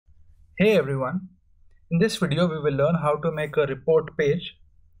Hey everyone, in this video we will learn how to make a report page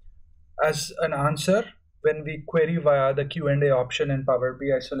as an answer when we query via the Q&A option in Power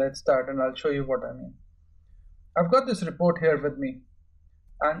BI. So let's start and I'll show you what I mean. I've got this report here with me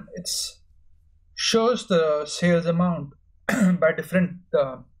and it shows the sales amount by different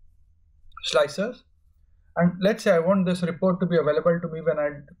slicers, and let's say I want this report to be available to me when I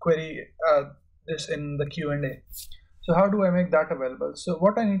query this in the Q&A. So how do I make that available? So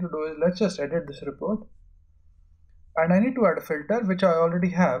what I need to do is let's just edit this report, and I need to add a filter which I already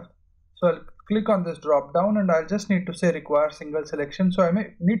have. So I'll click on this drop down and I'll just need to say require single selection. So I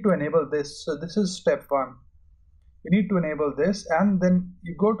may need to enable this. So this is step one. You need to enable this, and then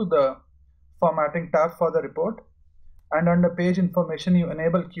you go to the formatting tab for the report, and under page information you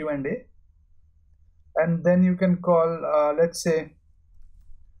enable Q&A, and then you can call let's say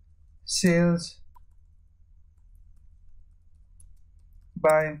sales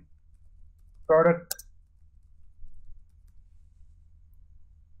by product.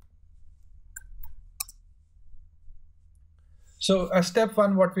 So as step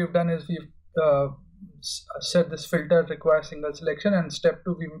one, what we've done is we've set this filter require single selection, and step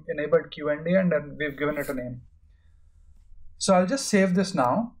two we've enabled Q&A, and then we've given it a name. So I'll just save this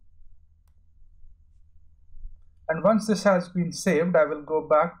now, and once this has been saved I will go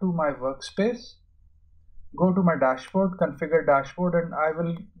back to my workspace, go to my dashboard, configure dashboard, and I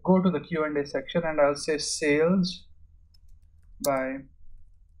will go to the Q&A section and I'll say sales by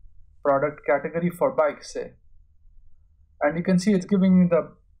product category for bikes, say, and you can see it's giving me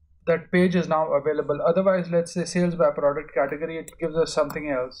that page is now available. Otherwise, let's say sales by product category, it gives us something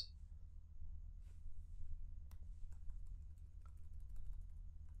else.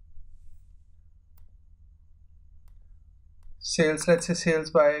 Sales, let's say sales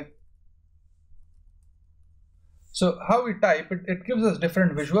by. So how we type it, it gives us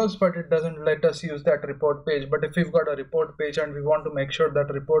different visuals, but it doesn't let us use that report page. But if we've got a report page and we want to make sure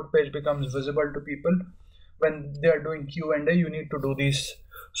that report page becomes visible to people when they are doing Q&A, you need to do these.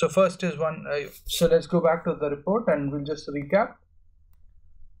 So first is one, so let's go back to the report and we'll just recap.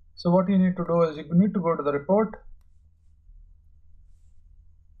 So what you need to do is you need to go to the report,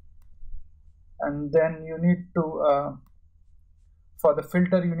 and then you need to, for the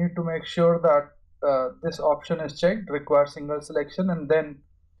filter, you need to make sure that this option is checked, require single selection, and then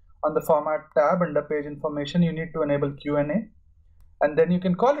on the format tab under page information you need to enable Q&A, and then you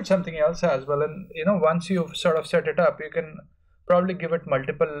can call it something else as well. And once you've sort of set it up, you can probably give it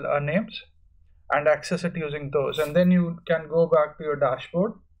multiple names and access it using those, and then you can go back to your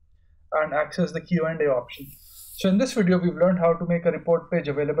dashboard and access the Q&A option. So in this video we've learned how to make a report page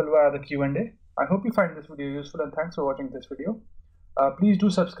available via the Q&A. I hope you find this video useful, and thanks for watching this video. Please do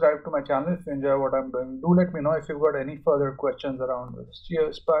subscribe to my channel if you enjoy what I'm doing. Do let me know if you've got any further questions around this.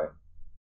 Cheers, bye.